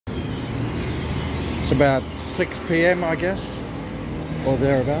It's about 6 p.m. I guess, or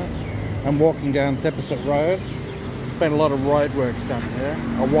thereabouts. I'm walking down Theppasit Road. There's been a lot of road works done here.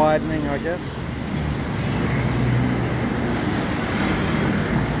 A widening, I guess.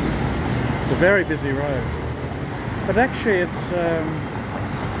 It's a very busy road. But actually it's a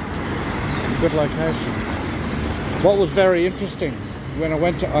good location. What was very interesting, when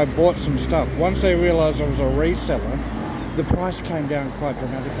I bought some stuff, once they realised I was a reseller, the price came down quite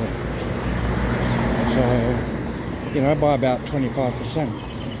dramatically. So, you know, by about 25%.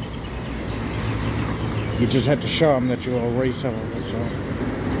 You just had to show them that you were a reseller, that's all.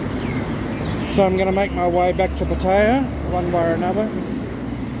 So I'm going to make my way back to Pattaya, one way or another.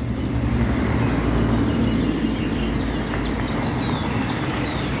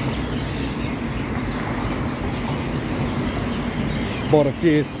 Bought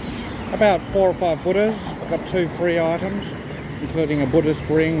about 4 or 5 Buddhas. I got 2 free items, including a Buddhist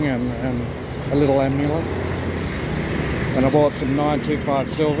ring and a little amulet. And I bought some 925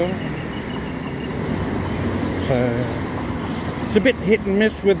 silver. So it's a bit hit and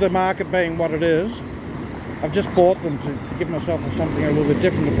miss with the market being what it is. I've just bought them to give myself something a little bit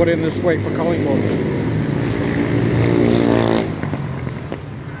different to put in this week for Collingwood.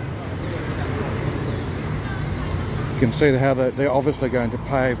 You can see how they're obviously going to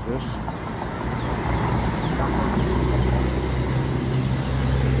pave this.